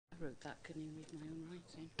wrote that, couldn't even read my own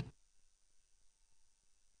writing.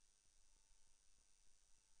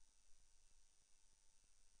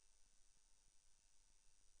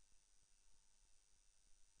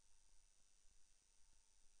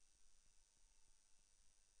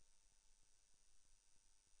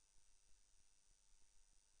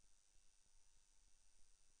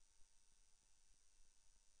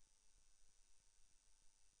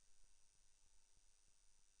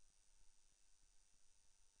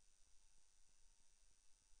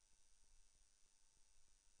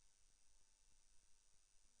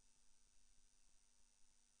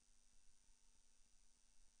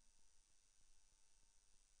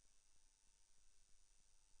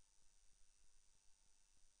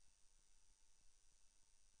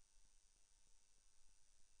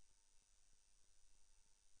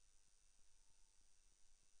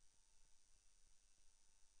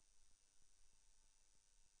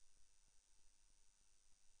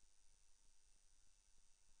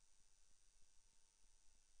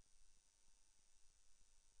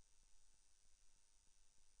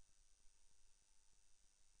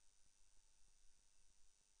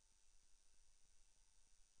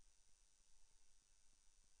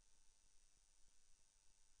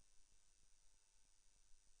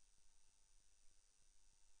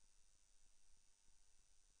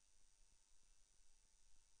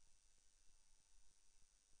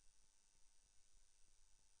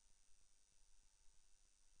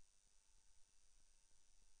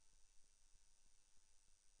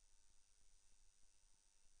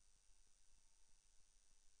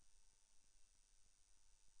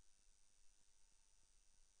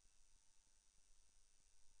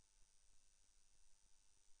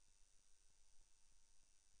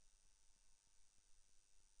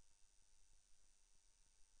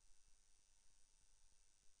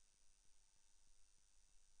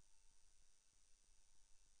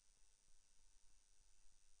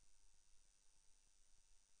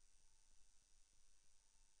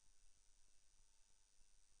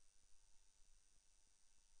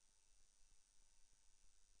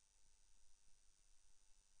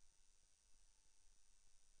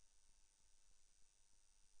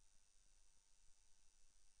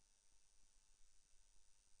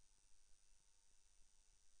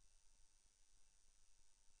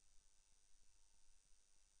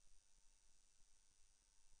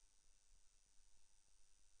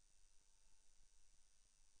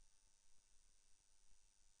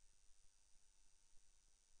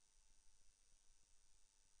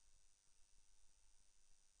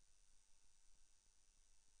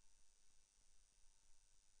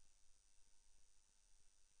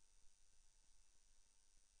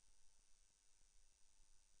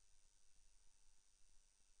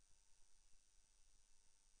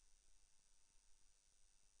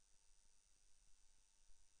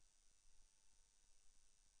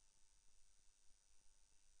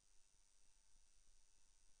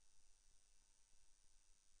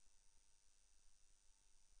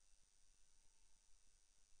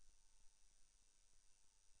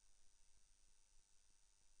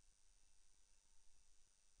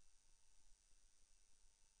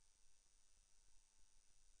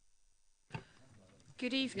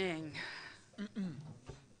 Good evening.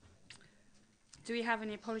 Do we have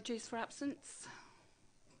any apologies for absence?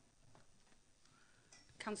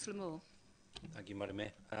 Councillor Moore. Thank you, Madam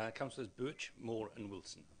Mayor. Councillors Birch, Moore and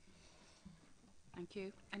Wilson. Thank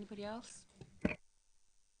you. Anybody else?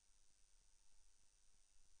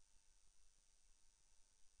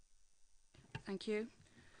 Thank you.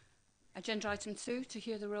 Agenda item 2, to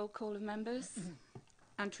hear the roll call of members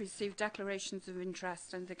and to receive declarations of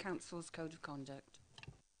interest under the Council's Code of Conduct.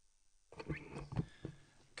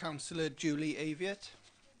 Councillor Julie Aviat.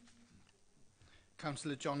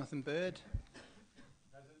 Councillor Jonathan Bird.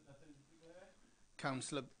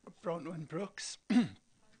 Councillor Bronwyn Brooks.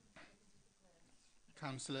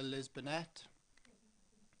 Councillor Liz Burnett.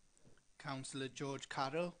 Councillor George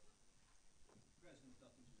Carroll.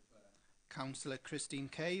 Councillor Christine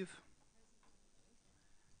Cave.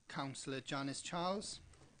 Councillor Janice Charles.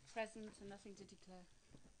 Present and nothing to declare.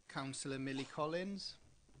 Councillor Millie Collins.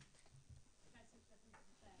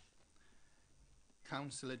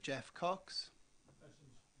 Councillor Jeff Cox.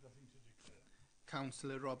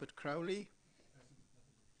 Councillor Robert Crowley.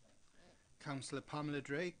 Councillor Pamela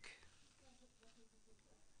Drake.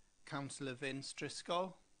 Councillor Vince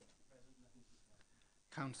Driscoll.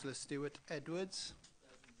 Councillor Stuart Edwards.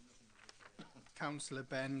 Councillor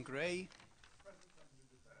Ben Gray.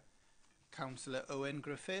 Councillor Owen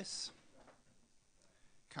Griffiths.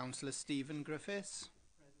 Councillor Stephen Griffiths.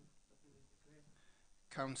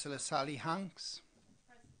 Councillor Sally Hanks.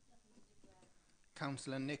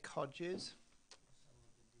 Councillor Nick Hodges.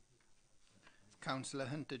 Councillor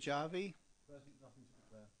Hunter Jarvie.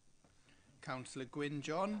 Councillor Gwyn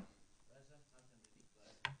John.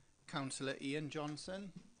 Councillor Ian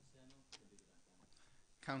Johnson.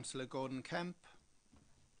 Councillor Gordon Kemp.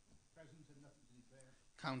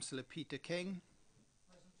 Councillor Peter King.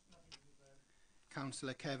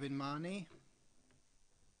 Councillor Kevin Marney.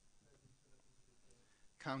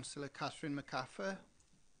 Councillor Catherine McCaffer.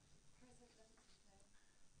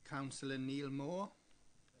 Councillor Neil Moore.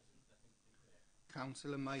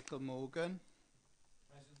 Councillor Michael Morgan.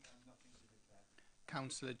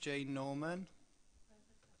 Councillor Jane Norman.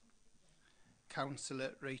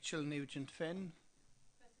 Councillor Rachel Nugent-Finn.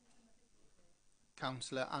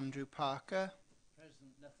 Councillor Andrew Parker.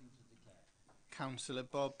 Councillor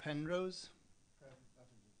Bob Penrose.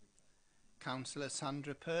 Councillor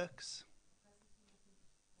Sandra Perks.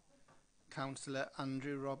 Councillor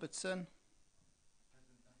Andrew Robertson.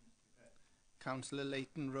 Councillor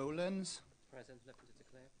Leighton Rowlands. Present, nothing to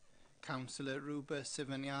declare. Councillor Ruba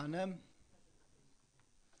Sivanianam.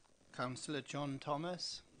 Councillor John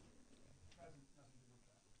Thomas.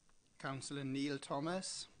 Councillor Neil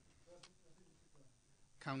Thomas.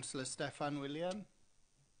 Councillor Stefan William.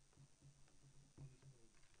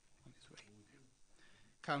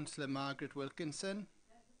 Councillor Margaret Wilkinson.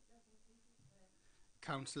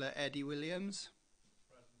 Councillor Eddie Williams.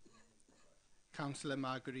 Councillor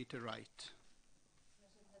Margarita Wright.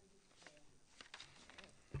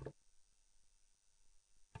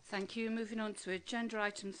 Thank you. Moving on to agenda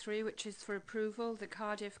item 3, which is for approval, the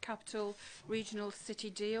Cardiff Capital Regional City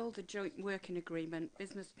Deal, the Joint Working Agreement,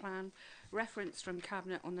 Business Plan, reference from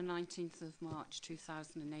Cabinet on the 19th of March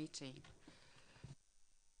 2018.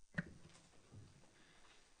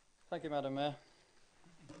 Thank you, Madam Mayor.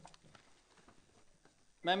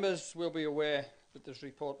 Members will be aware that this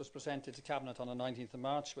report was presented to Cabinet on the 19th of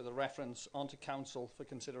March with a reference onto Council for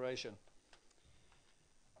consideration.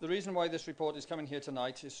 The reason why this report is coming here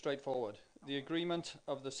tonight is straightforward. The agreement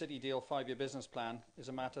of the City Deal 5-year business plan is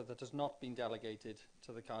a matter that has not been delegated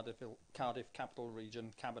to the Cardiff Capital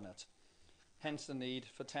Region Cabinet, hence the need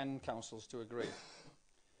for 10 councils to agree.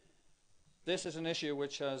 This is an issue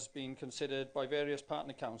which has been considered by various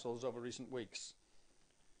partner councils over recent weeks.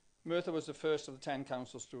 Merthyr was the first of the 10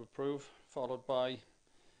 councils to approve, followed by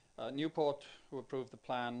Newport, who approved the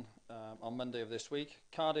plan on Monday of this week,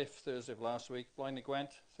 Cardiff Thursday of last week, Blaenau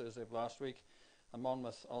Gwent Thursday of last week, and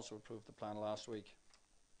Monmouth also approved the plan last week.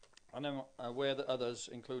 And I'm aware that others,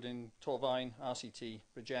 including Torfaen, RCT,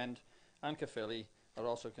 Bridgend and Caerphilly, are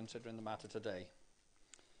also considering the matter today.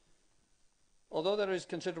 Although there is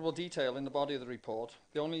considerable detail in the body of the report,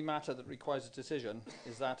 the only matter that requires a decision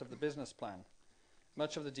is that of the business plan.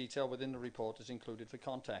 Much of the detail within the report is included for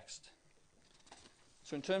context.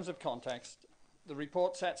 So in terms of context, the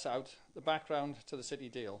report sets out the background to the City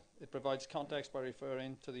Deal. It provides context by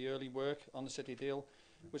referring to the early work on the City Deal,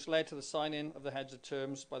 which led to the sign-in of the heads of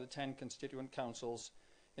terms by the 10 constituent councils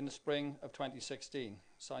in the spring of 2016,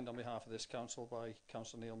 signed on behalf of this council by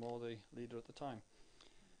Councillor Neil Moore, the leader at the time.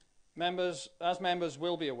 As members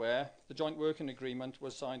will be aware, the Joint Working Agreement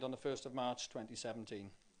was signed on the 1st of March 2017.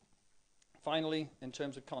 Finally, in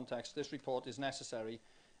terms of context, this report is necessary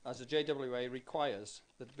as the JWA requires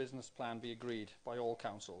that the business plan be agreed by all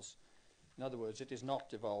councils. In other words, it is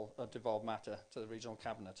not a devolved matter to the Regional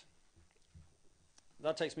Cabinet.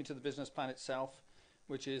 That takes me to the business plan itself,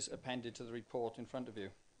 which is appended to the report in front of you.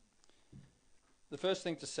 The first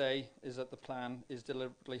thing to say is that the plan is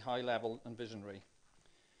deliberately high level and visionary.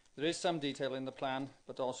 There is some detail in the plan,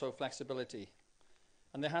 but also flexibility.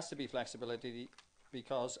 And there has to be flexibility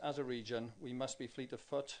because, as a region, we must be fleet of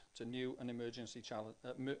foot to new and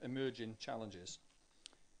emerging challenges.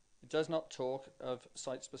 It does not talk of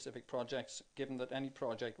site-specific projects, given that any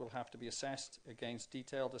project will have to be assessed against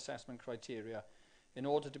detailed assessment criteria in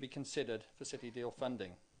order to be considered for City Deal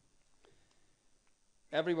funding.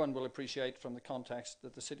 Everyone will appreciate from the context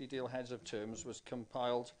that the City Deal heads of terms was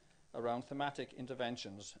compiled around thematic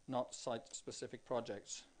interventions, not site-specific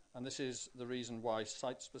projects. And this is the reason why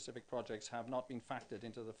site-specific projects have not been factored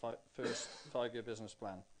into the first 5-year business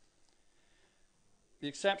plan. The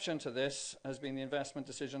exception to this has been the investment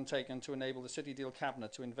decision taken to enable the City Deal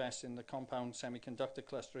Cabinet to invest in the compound semiconductor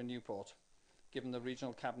cluster in Newport, given the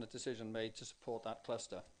Regional Cabinet decision made to support that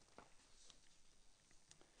cluster.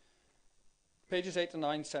 Pages 8 to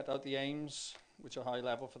 9 set out the aims, which are high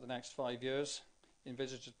level for the next 5 years,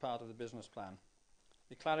 envisaged as part of the business plan.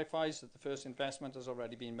 It clarifies that the first investment has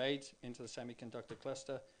already been made into the semiconductor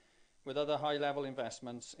cluster, with other high-level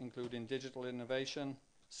investments including digital innovation,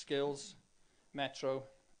 skills, metro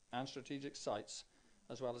and strategic sites,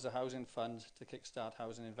 as well as a housing fund to kickstart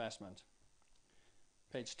housing investment.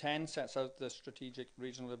 Page 10 sets out the strategic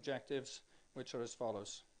regional objectives, which are as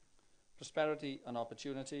follows: prosperity and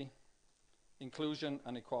opportunity, inclusion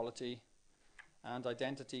and equality, and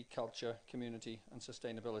identity, culture, community and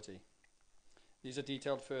sustainability. These are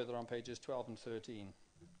detailed further on pages 12 and 13.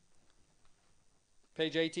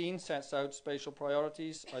 Page 18 sets out spatial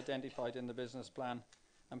priorities identified in the business plan,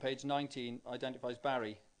 and page 19 identifies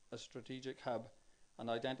Barry as strategic hub and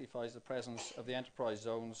identifies the presence of the enterprise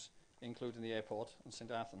zones, including the airport and St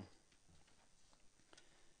Athan.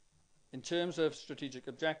 In terms of strategic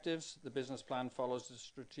objectives, the business plan follows the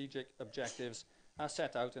strategic objectives as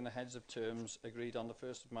set out in the heads of terms agreed on the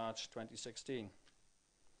 1st of March 2016.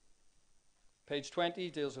 Page 20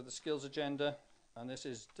 deals with the skills agenda, and this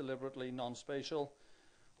is deliberately non-spatial,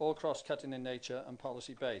 all cross-cutting in nature and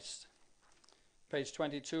policy-based. Page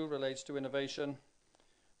 22 relates to innovation,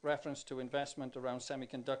 reference to investment around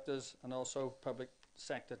semiconductors and also public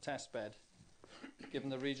sector testbed, given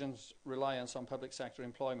the region's reliance on public sector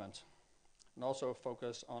employment, and also a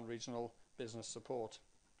focus on regional business support.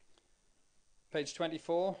 Page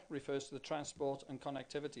 24 refers to the transport and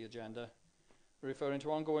connectivity agenda, referring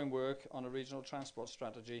to ongoing work on a regional transport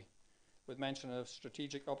strategy with mention of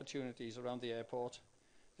strategic opportunities around the airport,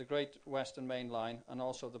 the Great Western Main Line and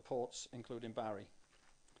also the ports including Barry.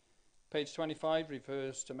 Page 25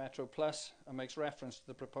 refers to Metro Plus and makes reference to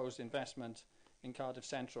the proposed investment in Cardiff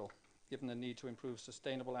Central, given the need to improve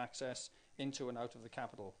sustainable access into and out of the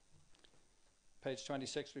capital. Page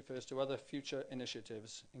 26 refers to other future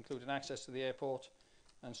initiatives, including access to the airport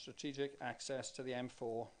and strategic access to the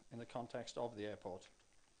M4 in the context of the airport.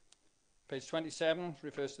 Page 27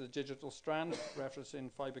 refers to the digital strand,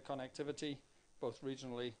 referencing fibre connectivity, both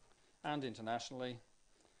regionally and internationally.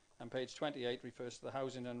 And page 28 refers to the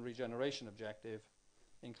housing and regeneration objective,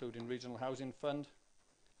 including regional housing fund.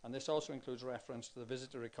 And this also includes reference to the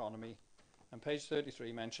visitor economy. And page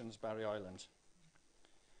 33 mentions Barry Island.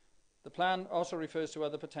 The plan also refers to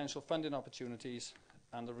other potential funding opportunities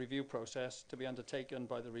and the review process to be undertaken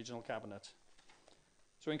by the Regional Cabinet.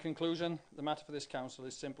 So in conclusion, the matter for this Council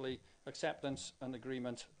is simply acceptance and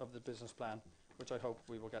agreement of the business plan, which I hope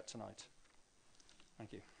we will get tonight.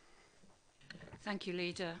 Thank you. Thank you,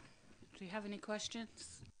 Leader. Do you have any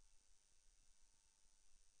questions?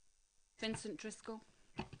 Vincent Driscoll.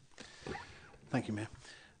 Thank you, Mayor.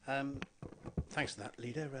 Thanks for that,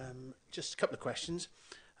 Leader. Just a couple of questions.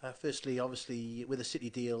 Firstly, obviously, with the city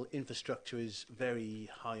deal, infrastructure is very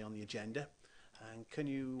high on the agenda. And can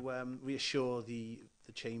you reassure the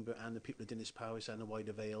Chamber and the people of Dinas Powys and the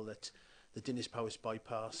wider Vale that the Dinas Powys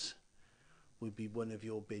bypass would be one of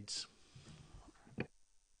your bids?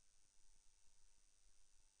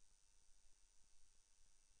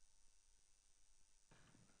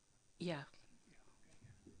 Yeah.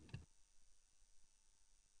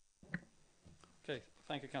 Okay,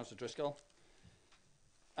 thank you, Councillor Driscoll.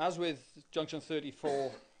 As with Junction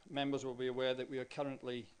 34, members will be aware that we are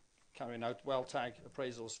currently carrying out well tag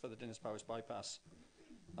appraisals for the Dinas Powys bypass.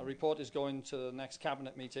 A report is going to the next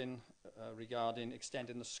Cabinet meeting regarding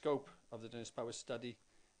extending the scope of the Dinas Powys study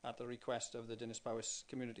at the request of the Dinas Powys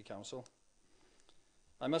Community Council.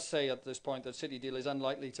 I must say at this point that City Deal is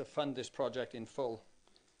unlikely to fund this project in full,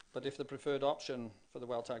 but if the preferred option for the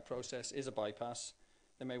well tag process is a bypass,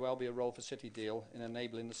 there may well be a role for City Deal in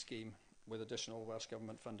enabling the scheme with additional Welsh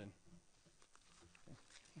Government funding.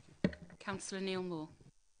 Councillor Neil Moore.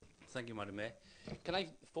 Thank you, Madam Mayor. Can I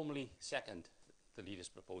formally second the Leader's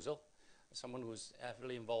proposal? As someone who was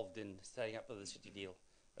heavily involved in setting up the City Deal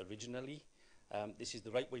originally, this is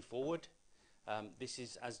the right way forward. This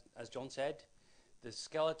is, as John said, the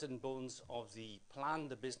skeleton bones of the plan,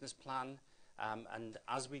 the business plan, and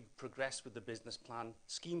as we progress with the business plan,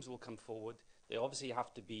 schemes will come forward. They obviously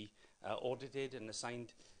have to be audited and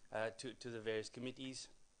assigned to the various committees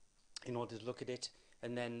in order to look at it,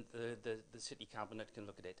 and then the City Cabinet can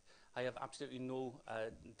look at it. I have absolutely no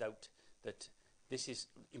doubt that this is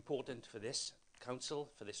important for this council,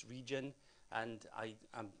 for this region, and I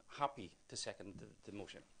am happy to second the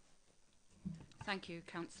motion. Thank you,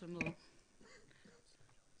 Councillor Moore.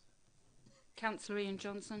 Councillor Ian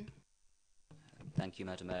Johnson. Thank you,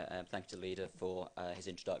 Madam Mayor. Thank you to the Leader for his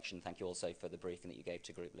introduction. Thank you also for the briefing that you gave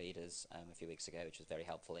to group leaders a few weeks ago, which was very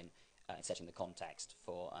helpful in setting the context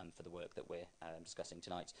for the work that we're discussing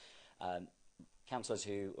tonight. Councillors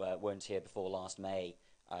who weren't here before last May,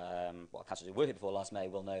 well, councillors who were here before last May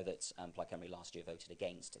will know that Plaid Cymru last year voted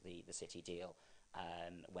against the City deal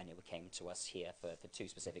when it came to us here for two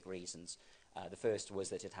specific reasons. The first was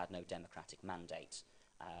that it had no democratic mandate.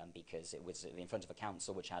 Because it was in front of a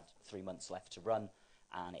council which had 3 months left to run,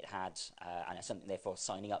 and it had, and it's something therefore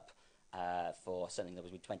signing up for something that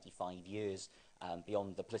was 25 years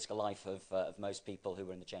beyond the political life of most people who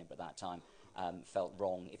were in the chamber at that time, felt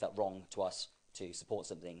wrong. It felt wrong to us to support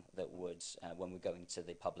something that would, when we're going to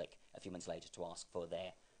the public a few months later to ask for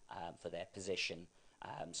their position.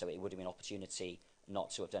 So it would have been an opportunity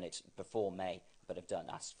not to have done it before May, but have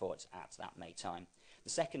asked for it at that May time. The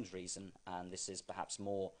second reason, and this is perhaps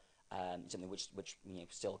more something which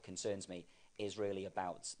still concerns me, is really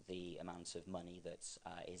about the amount of money that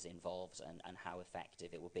is involved and how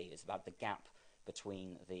effective it will be. It's about the gap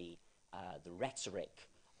between the rhetoric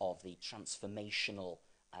of the transformational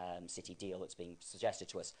city deal that's being suggested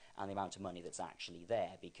to us and the amount of money that's actually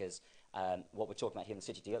there, because what we're talking about here in the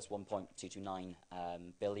city deal is 1.229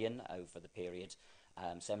 billion over the period.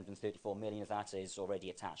 734 million of that is already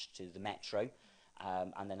attached to the metro,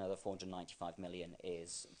 and then another 495 million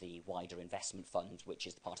is the wider investment fund, which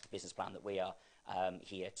is the part of the business plan that we are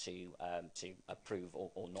here to approve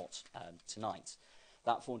or not tonight.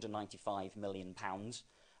 That 495 million pounds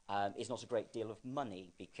is not a great deal of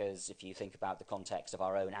money, because if you think about the context of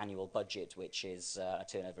our own annual budget, which is a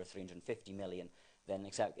turnover of 350 million, then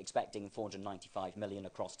expecting 495 million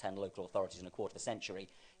across 10 local authorities in a quarter of a century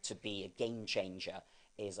to be a game changer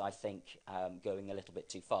is, I think, going a little bit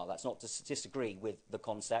too far. That's not to disagree with the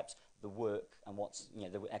concept, the work, and what's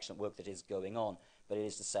the excellent work that is going on, but it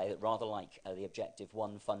is to say that rather like the Objective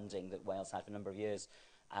 1 funding that Wales had for a number of years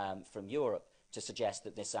from Europe, to suggest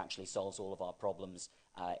that this actually solves all of our problems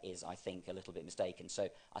is, I think, a little bit mistaken. So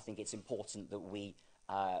I think it's important that we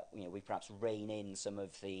perhaps rein in some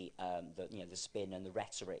of the spin and the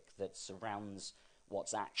rhetoric that surrounds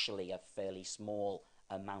what's actually a fairly small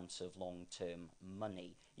amount of long-term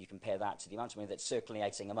money. You compare that to the amount of money that's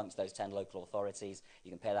circulating amongst those 10 local authorities,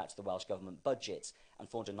 you compare that to the Welsh Government budget, and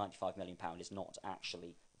 £495 million is not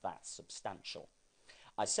actually that substantial.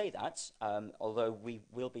 I say that, although we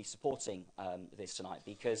will be supporting this tonight,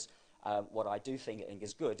 because what I do think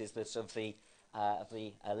is good is that of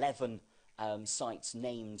the 11 sites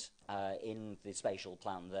named in the spatial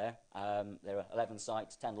plan there are 11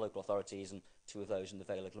 sites, 10 local authorities, and 2 of those in the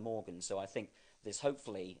Vale of Glamorgan. So I think this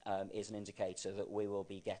hopefully is an indicator that we will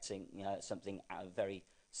be getting something very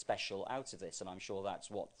special out of this, and I'm sure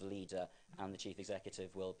that's what the leader and the chief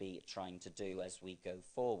executive will be trying to do as we go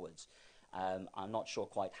forward. I'm not sure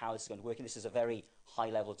quite how this is going to work, and this is a very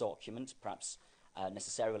high-level document, perhaps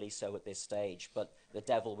necessarily so at this stage, but the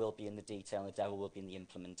devil will be in the detail, and the devil will be in the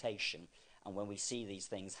implementation. And when we see these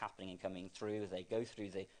things happening and coming through, they go through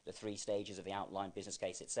the 3 stages of the outline, business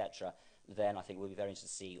case, etc., then I think we'll be very interested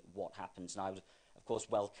to see what happens. And I would, of course,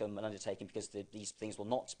 welcome an undertaking, because these things will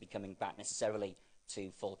not be coming back necessarily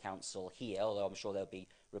to full council here, although I'm sure they'll be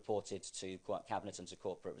reported to Cabinet and to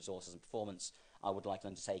Corporate Resources and Performance. I would like an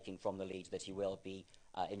undertaking from the leader that he will be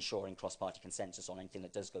ensuring cross-party consensus on anything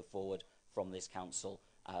that does go forward from this council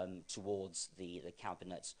towards the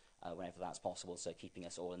Cabinet whenever that's possible, so keeping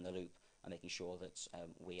us all in the loop and making sure that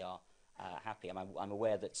we are happy. I'm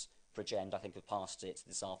aware that Bridgend, I think, have passed it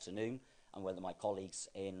this afternoon, and whether my colleagues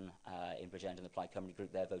in Bridgend and the Plaid Cymru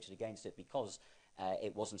group there voted against it because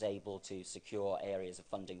it wasn't able to secure areas of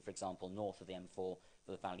funding, for example, north of the M4 for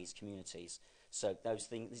the Valley's communities. So those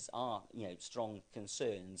things are, strong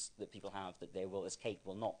concerns that people have, that this cake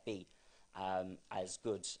will not be as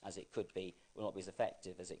good as it could be, will not be as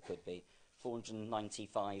effective as it could be.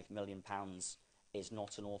 £495 million is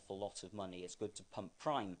not an awful lot of money. It's good to pump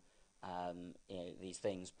prime these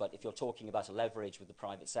things, but if you're talking about a leverage with the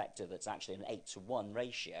private sector that's actually an 8-to-1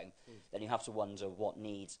 ratio, then you have to wonder what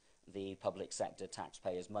needs the public sector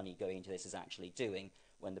taxpayers' money going into this is actually doing,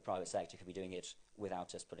 when the private sector could be doing it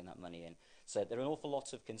without us putting that money in. So there are an awful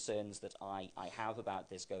lot of concerns that I have about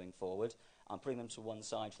this going forward. I'm putting them to one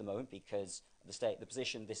side for the moment, because the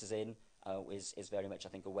position this is in is very much, I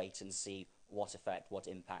think, a wait and see what effect, what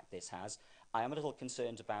impact this has. I am a little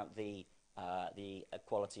concerned about the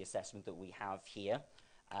quality assessment that we have here,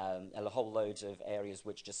 and a whole load of areas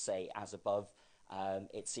which just say as above.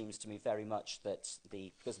 It seems to me very much that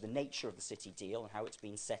because of the nature of the city deal and how it's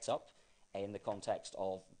been set up in the context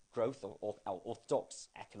of growth or orthodox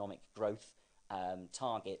economic growth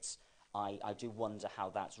targets, I do wonder how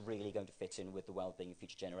that's really going to fit in with the Wellbeing of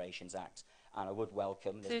Future Generations Act. And I would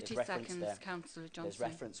welcome, there's 30 reference seconds, there, Councillor Johnson. there's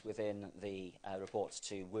reference within the reports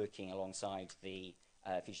to working alongside the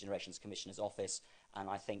Future Generations Commissioner's Office, and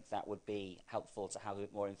I think that would be helpful to have a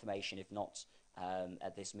bit more information, if not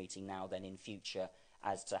at this meeting now, then in future,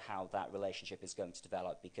 as to how that relationship is going to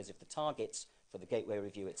develop. Because if the targets for the Gateway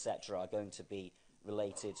Review, etc., are going to be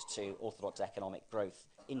related to orthodox economic growth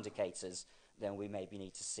indicators, then we maybe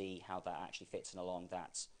need to see how that actually fits in along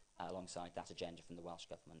that alongside that agenda from the Welsh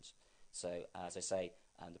Government. So, as I say,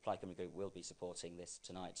 the Plaid Cymru Group will be supporting this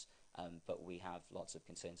tonight, but we have lots of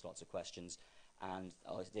concerns, lots of questions. And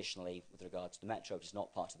additionally, with regard to the Metro, which is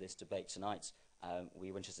not part of this debate tonight,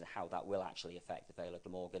 we were interested in how that will actually affect the Vale of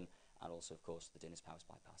Glamorgan and also, of course, the Dinas Powys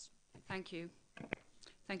bypass. Thank you.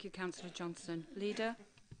 Thank you, Councillor Johnson. Leader?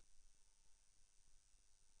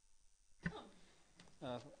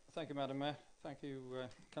 Thank you, Madam Mayor. Thank you,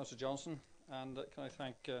 Councillor Johnson. And can I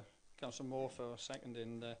thank Councillor Moore for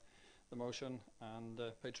seconding the motion and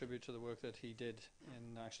pay tribute to the work that he did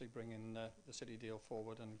in actually bringing the city deal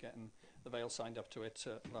forward and getting the Vale signed up to it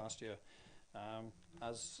last year.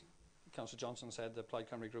 As Councillor Johnson said, the Plaid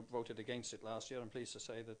Cymru Group voted against it last year. I'm pleased to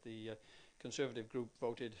say that the Conservative Group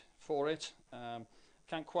voted for it.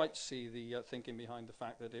 Can't quite see the thinking behind the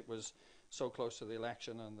fact that it was so close to the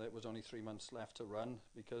election and there was only 3 months left to run,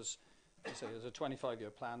 because I say there's a 25-year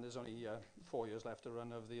plan. There's only 4 years left to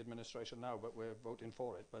run of the administration now, but we're voting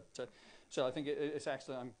for it. But so I think it's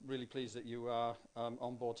excellent. I'm really pleased that you are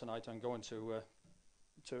on board tonight and going to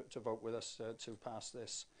vote with us to pass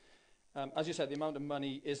this. As you said, the amount of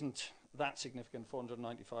money isn't that significant,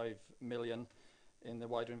 495 million in the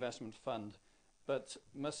wider investment fund. But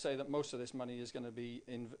must say that most of this money is going to be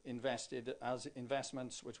invested as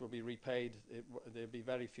investments, which will be repaid. There'll be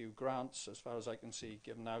very few grants, as far as I can see,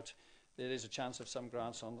 given out. There is a chance of some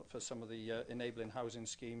grants for some of the enabling housing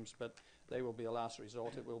schemes, but they will be a last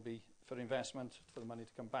resort. It will be for investment, for the money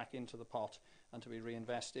to come back into the pot and to be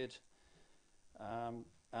reinvested.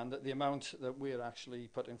 And the amount that we're actually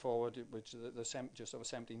putting forward, which is just over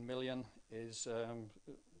 17 million, is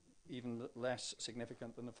even less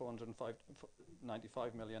significant than the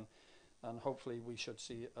 495 million, and hopefully we should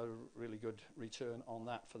see a really good return on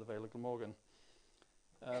that for the Vale of Glamorgan.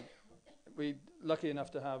 We're lucky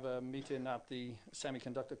enough to have a meeting at the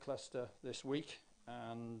semiconductor cluster this week,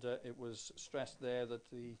 and it was stressed there that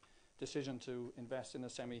the decision to invest in a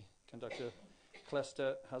semiconductor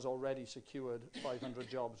cluster has already secured 500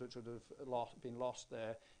 jobs, which would have been lost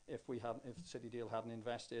there if City Deal hadn't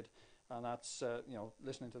invested. And that's, you know,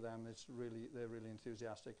 listening to them, they're really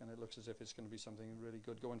enthusiastic, and it looks as if it's going to be something really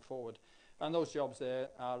good going forward. And those jobs there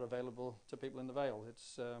are available to people in the Vale.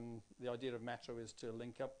 It's the idea of Metro is to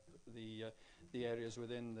link up the areas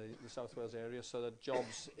within the South Wales area, so that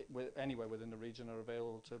jobs anywhere within the region are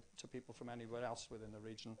available to people from anywhere else within the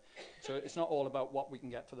region. So it's not all about what we can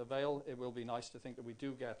get for the Vale. It will be nice to think that we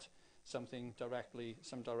do get some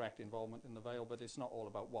direct involvement in the Vale, but it's not all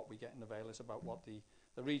about what we get in the Vale. It's about what the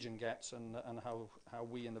region gets and how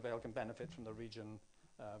we in the Vale can benefit from the region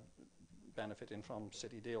benefiting from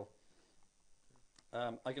City Deal.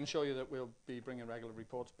 I can assure you that we'll be bringing regular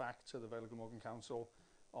reports back to the Vale of Glamorgan Council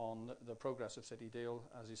on the progress of City Deal,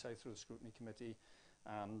 as you say, through the Scrutiny Committee,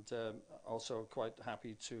 and also quite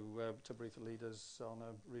happy to brief the leaders on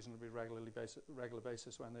a reasonably regular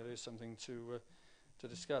basis when there is something to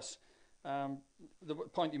discuss. The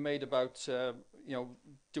point you made about, you know,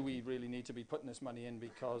 do we really need to be putting this money in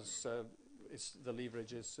because the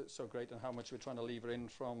leverage is so great, and how much we're trying to lever in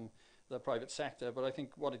from the private sector. But I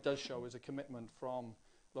think what it does show is a commitment from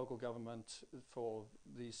local government for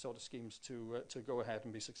these sort of schemes to go ahead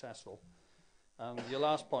and be successful. Your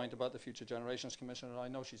last point about the Future Generations Commissioner, I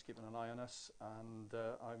know she's keeping an eye on us, and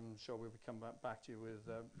I'm sure we'll come back to you with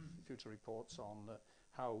future reports on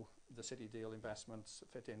how the City Deal investments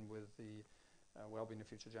fit in with the Wellbeing of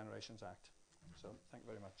Future Generations Act. So thank you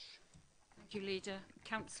very much. Thank you, Leader.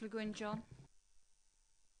 Councillor Gwyn John.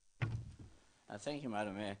 Thank you,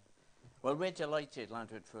 Madam Mayor. Well, we're delighted,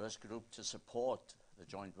 Landward First Group, to support the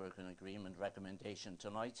Joint Working Agreement recommendation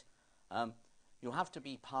tonight. You have to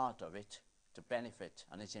be part of it to benefit,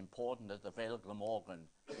 and it's important that the Vale of Glamorgan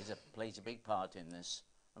plays a big part in this.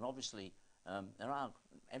 And obviously,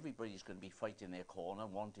 everybody's going to be fighting their corner,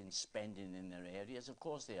 wanting spending in their areas. Of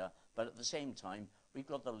course they are. But at the same time, we've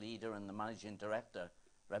got the leader and the managing director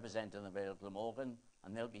representing the Vale of Glamorgan,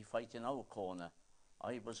 and they'll be fighting our corner.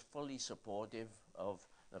 I was fully supportive of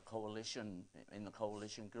the coalition, in the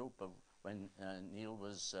coalition group, when Neil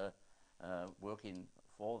was working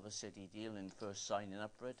for the City Deal and first signing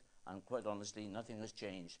up for it. And quite honestly, nothing has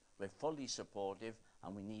changed. We're fully supportive,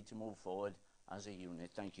 and we need to move forward as a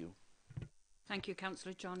unit. Thank you. Thank you,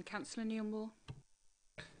 Councillor John. Councillor Neil Moore.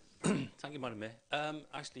 Thank you, Madam Mayor.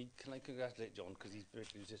 Actually, can I congratulate John, because he's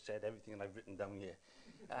virtually just said everything that I've written down here.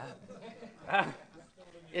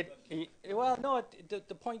 Well, no,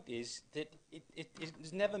 the point is that it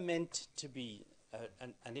is never meant to be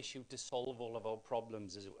an issue to solve all of our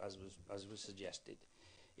problems, as was suggested.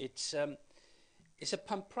 It's it's a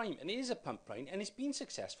pump prime, and it is a pump prime, and it's been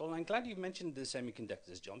successful. And I'm glad you mentioned the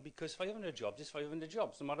semiconductors, John, because 500 jobs is 500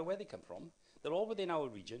 jobs, no matter where they come from. They're all within our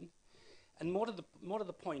region. And more to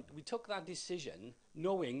the point, we took that decision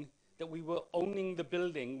knowing that we were owning the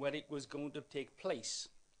building where it was going to take place,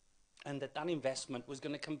 and that investment was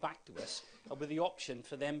going to come back to us with the option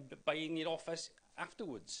for them buying it off us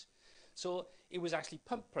afterwards. So it was actually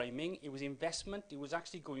pump priming, it was investment, it was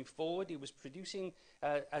actually going forward, it was producing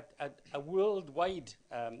a worldwide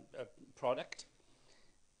product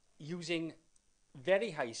using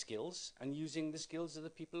very high skills and using the skills of the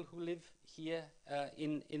people who live here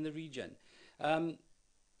in the region.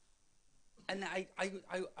 And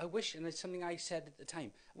I wish, and it's something I said at the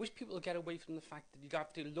time, I wish people would get away from the fact that you'd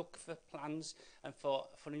have to look for plans and for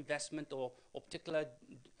investment or particular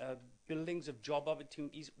buildings of job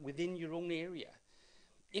opportunities within your own area.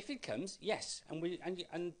 If it comes, yes.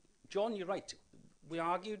 And John, you're right. We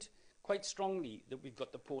argued quite strongly that we've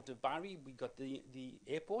got the Port of Barry, we've got the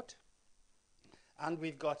airport, and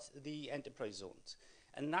we've got the enterprise zones.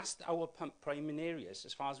 And that's our pump priming areas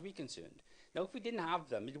as far as we're concerned. Now, if we didn't have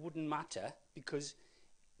them, it wouldn't matter, because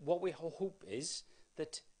what we hope is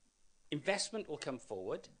that investment will come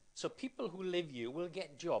forward, so people who live here will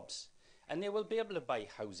get jobs, and they will be able to buy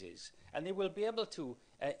houses, and they will be able to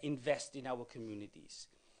invest in our communities.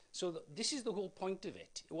 So this is the whole point of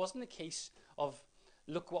it. It wasn't a case of,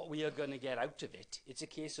 look what we are going to get out of it. It's a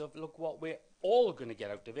case of, look what we're all going to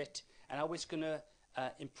get out of it, and how it's going to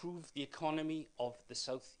improve the economy of the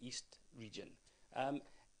South East region.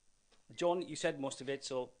 John, you said most of it,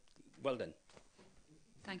 so well done.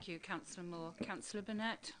 Thank you, Councillor Moore. Councillor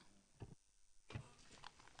Burnett.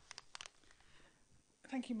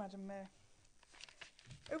 Thank you, Madam Mayor.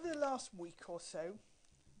 Over the last week or so,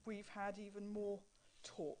 we've had even more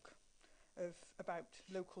talk about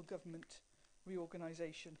local government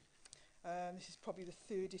reorganisation. This is probably the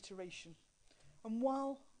third iteration. And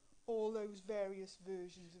while all those various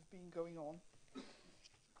versions have been going on,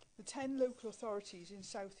 the 10 local authorities in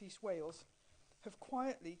South East Wales have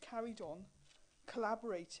quietly carried on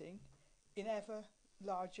collaborating in ever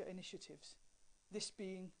larger initiatives, this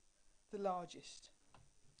being the largest.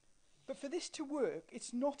 But for this to work,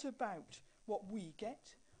 it's not about what we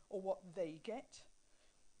get or what they get.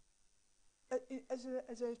 As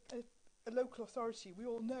a local authority, we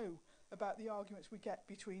all know about the arguments we get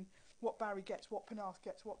between what Barry gets, what Penarth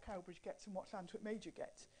gets, what Cowbridge gets and what Llantwit Major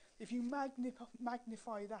gets. If you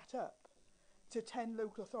magnify that up to 10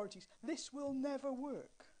 local authorities, this will never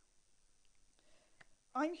work.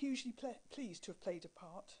 I'm hugely pleased to have played a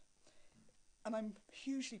part, and I'm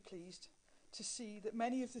hugely pleased to see that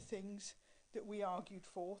many of the things that we argued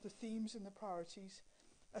for, the themes and the priorities,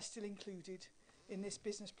 are still included in this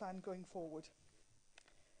business plan going forward.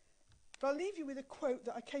 But I'll leave you with a quote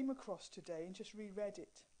that I came across today and just reread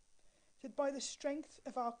it. It said, "By the strength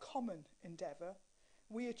of our common endeavour,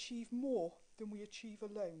 we achieve more than we achieve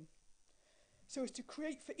alone, so as to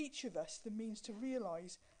create for each of us the means to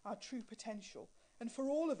realise our true potential, and for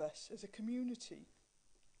all of us as a community,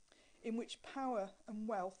 in which power and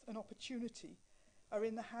wealth and opportunity are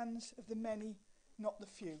in the hands of the many, not the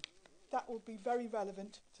few." That will be very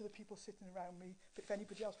relevant to the people sitting around me, but if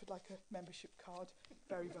anybody else would like a membership card,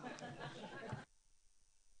 very welcome.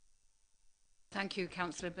 Thank you,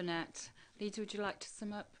 Councillor Burnett. Leader, would you like to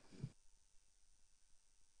sum up?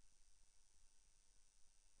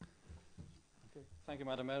 Okay. Thank you,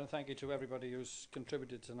 Madam Mayor, and thank you to everybody who's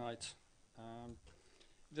contributed tonight.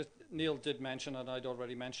 Neil did mention, and I'd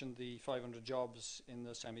already mentioned, the 500 jobs in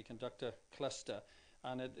the semiconductor cluster.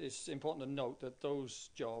 And it is important to note that those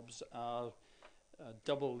jobs are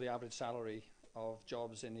double the average salary of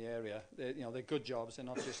jobs in the area. They're good jobs, they're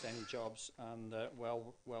not just any jobs, and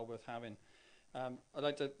well worth having. I'd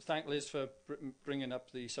like to thank Liz for bringing up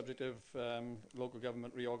the subject of local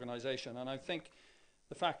government reorganisation. And I think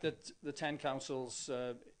the fact that the 10 councils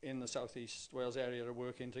in the South East Wales area are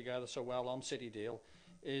working together so well on City Deal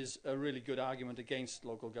is a really good argument against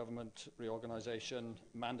local government reorganisation,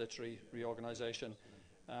 mandatory reorganisation.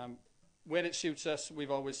 Where it suits us,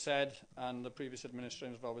 we've always said, and the previous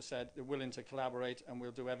administrators have always said, they're willing to collaborate, and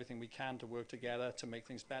we'll do everything we can to work together to make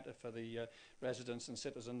things better for the residents and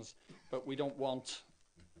citizens. But we don't want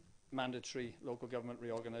mandatory local government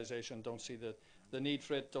reorganisation, don't see the need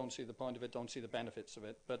for it, don't see the point of it, don't see the benefits of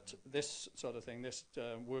it. But this sort of thing, this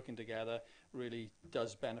working together, really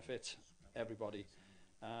does benefit everybody.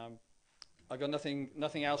 I've got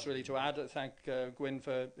nothing else really to add. Thank Gwyn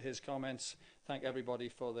for his comments. Thank everybody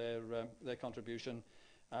for their contribution.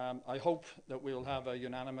 I hope that we'll have a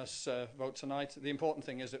unanimous vote tonight. The important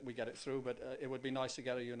thing is that we get it through, but it would be nice to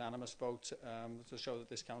get a unanimous vote to show that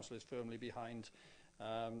this council is firmly behind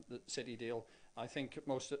the city deal. I think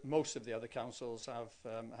most of the other councils have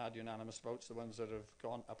had unanimous votes, the ones that have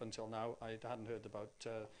gone up until now. I hadn't heard about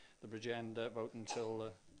the Bridgend vote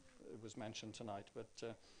until it was mentioned tonight.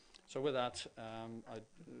 But so with that, I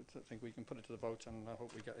think we can put it to the vote, and I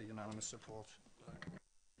hope we get a unanimous support.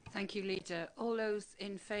 Thank you, Leader. All those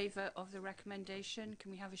in favour of the recommendation,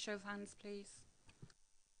 can we have a show of hands, please?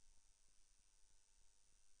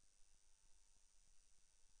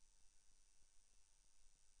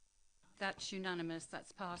 That's unanimous.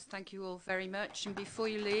 That's passed. Thank you all very much. And before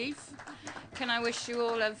you leave, can I wish you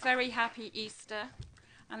all a very happy Easter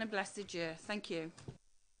and a blessed year. Thank you.